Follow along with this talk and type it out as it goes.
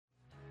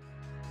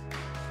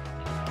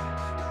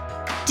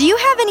Do you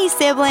have any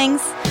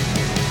siblings?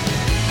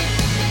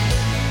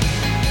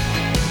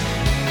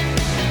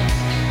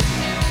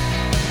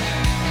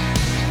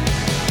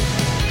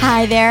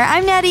 Hi there,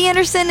 I'm Natty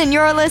Anderson, and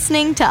you're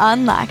listening to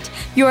Unlocked,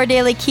 your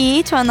daily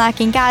key to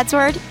unlocking God's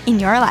Word in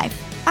your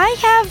life. I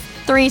have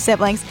 3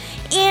 siblings,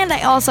 and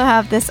I also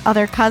have this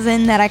other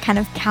cousin that I kind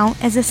of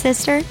count as a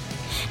sister.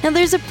 Now,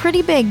 there's a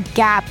pretty big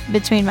gap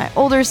between my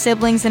older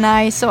siblings and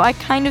I, so I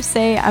kind of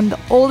say I'm the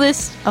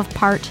oldest of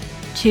part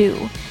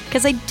 2,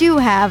 because I do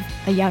have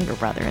a younger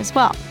brother as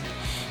well.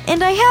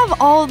 And I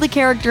have all the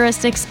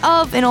characteristics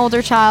of an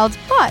older child,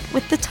 but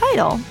with the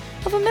title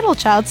of a middle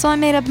child, so I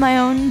made up my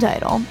own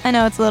title. I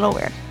know it's a little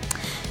weird.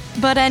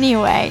 But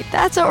anyway,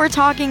 that's what we're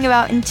talking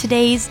about in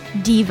today's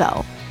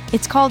Devo.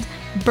 It's called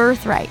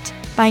Birthright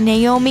by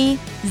Naomi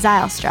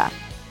Zylstra.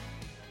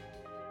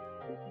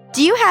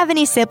 Do you have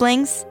any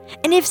siblings?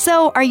 And if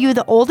so, are you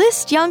the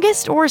oldest,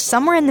 youngest, or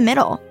somewhere in the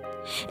middle?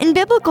 In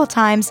biblical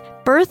times,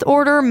 birth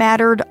order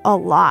mattered a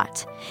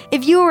lot.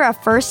 If you were a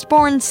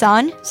firstborn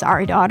son,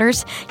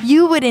 daughters,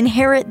 you would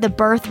inherit the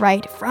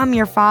birthright from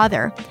your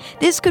father.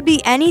 This could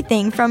be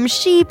anything from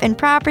sheep and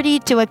property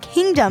to a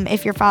kingdom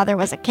if your father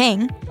was a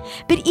king.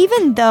 But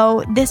even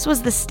though this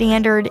was the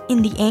standard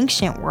in the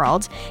ancient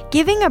world,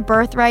 giving a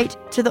birthright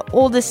to the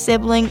oldest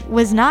sibling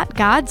was not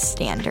God's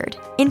standard.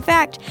 In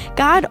fact,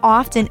 God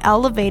often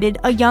elevated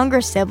a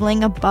younger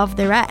sibling above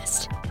the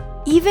rest.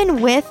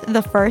 Even with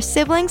the first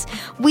siblings,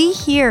 we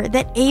hear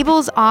that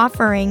Abel's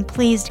offering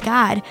pleased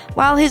God,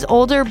 while his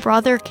older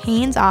brother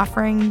Cain's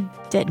offering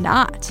did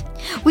not.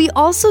 We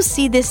also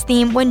see this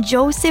theme when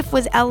Joseph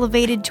was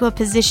elevated to a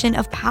position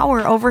of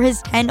power over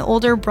his 10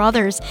 older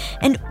brothers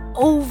and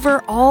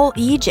over all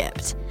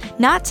Egypt.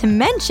 Not to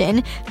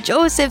mention,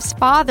 Joseph's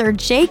father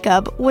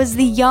Jacob was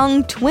the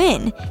young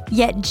twin,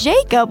 yet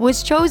Jacob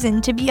was chosen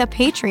to be a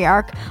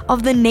patriarch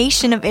of the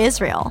nation of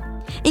Israel.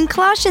 In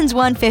Colossians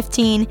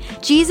 1:15,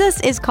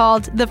 Jesus is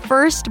called the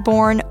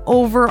firstborn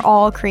over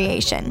all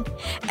creation.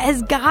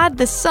 As God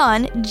the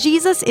Son,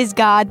 Jesus is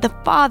God the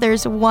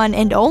Father's one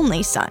and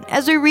only Son,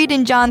 as we read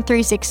in John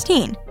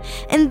 3:16.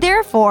 And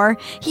therefore,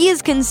 he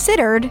is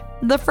considered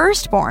the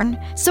firstborn.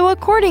 So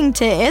according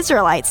to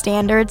Israelite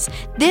standards,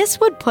 this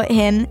would put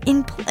him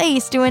in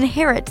place to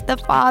inherit the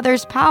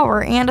Father's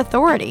power and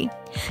authority.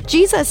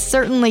 Jesus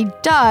certainly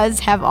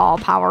does have all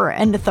power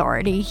and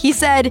authority. He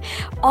said,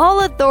 "All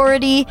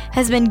authority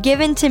has been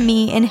given to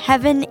me in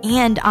heaven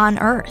and on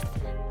earth."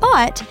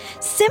 But,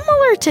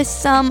 similar to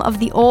some of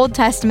the Old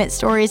Testament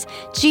stories,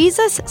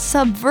 Jesus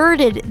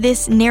subverted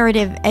this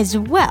narrative as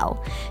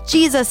well.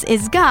 Jesus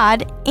is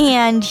God,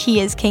 and he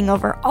is king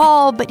over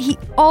all, but he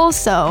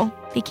also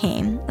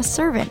became a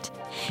servant.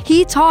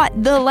 He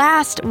taught the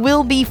last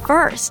will be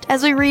first,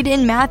 as we read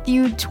in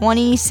Matthew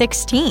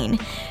 20:16.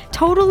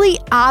 Totally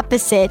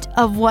opposite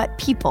of what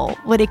people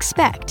would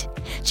expect.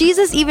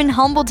 Jesus even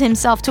humbled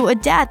himself to a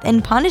death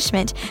and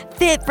punishment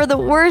fit for the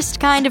worst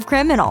kind of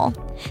criminal.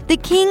 The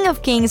King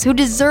of Kings, who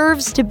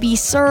deserves to be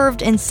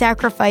served and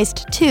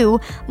sacrificed to,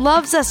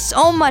 loves us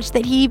so much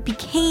that he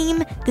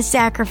became the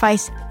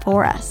sacrifice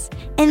for us.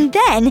 And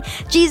then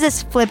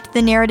Jesus flipped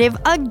the narrative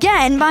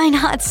again by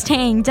not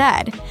staying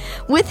dead.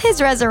 With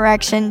his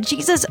resurrection,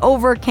 Jesus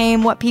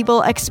overcame what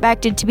people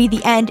expected to be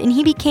the end, and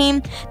he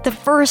became the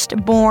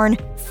firstborn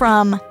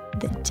from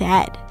the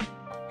dead.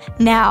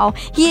 Now,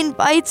 he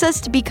invites us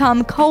to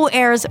become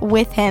co-heirs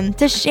with him,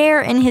 to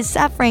share in his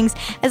sufferings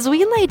as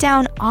we lay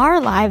down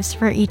our lives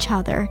for each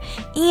other,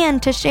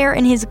 and to share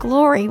in his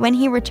glory when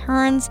he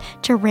returns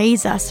to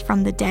raise us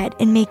from the dead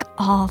and make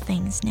all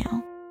things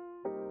new.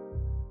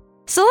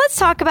 So let's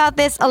talk about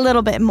this a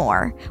little bit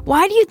more.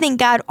 Why do you think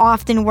God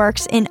often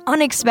works in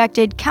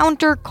unexpected,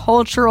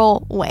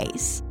 countercultural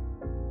ways?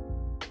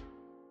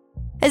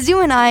 As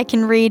you and I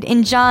can read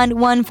in John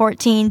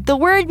 1:14, the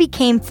Word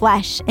became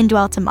flesh and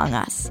dwelt among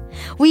us.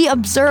 We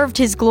observed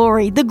his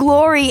glory, the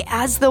glory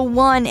as the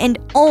one and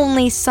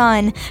only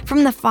Son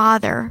from the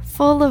Father,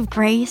 full of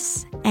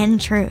grace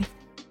and truth.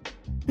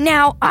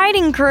 Now, I'd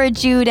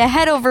encourage you to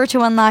head over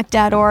to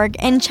unlock.org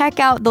and check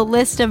out the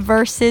list of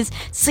verses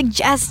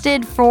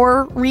suggested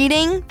for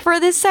reading for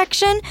this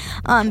section.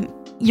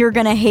 You're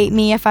gonna hate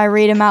me if I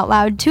read them out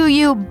loud to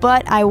you,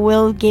 but I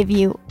will give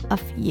you a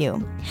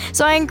few.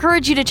 So I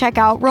encourage you to check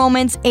out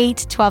Romans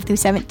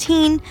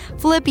 8:12-17,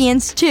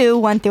 Philippians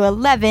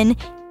 2:1-11,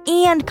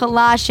 and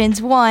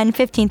Colossians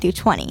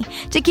 1:15-20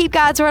 to keep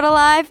God's Word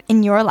alive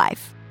in your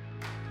life.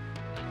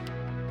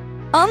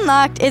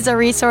 Unlocked is a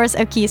resource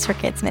of Keys for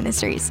Kids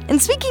Ministries.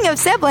 And speaking of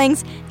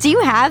siblings, do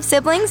you have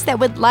siblings that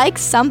would like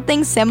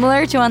something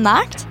similar to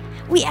Unlocked?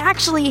 We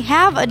actually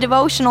have a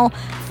devotional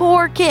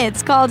for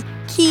kids called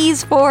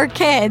Keys for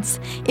Kids.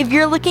 If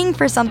you're looking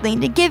for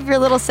something to give your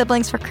little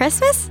siblings for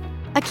Christmas,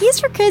 a Keys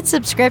for Kids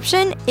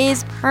subscription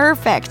is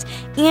perfect,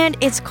 and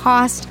it's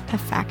cost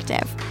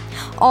effective.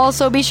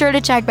 Also, be sure to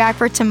check back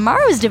for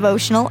tomorrow's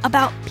devotional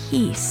about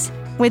peace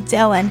with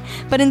Dylan.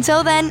 But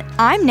until then,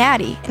 I'm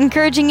Natty,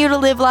 encouraging you to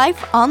live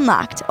life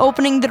unlocked,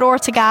 opening the door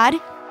to God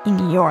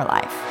in your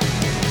life.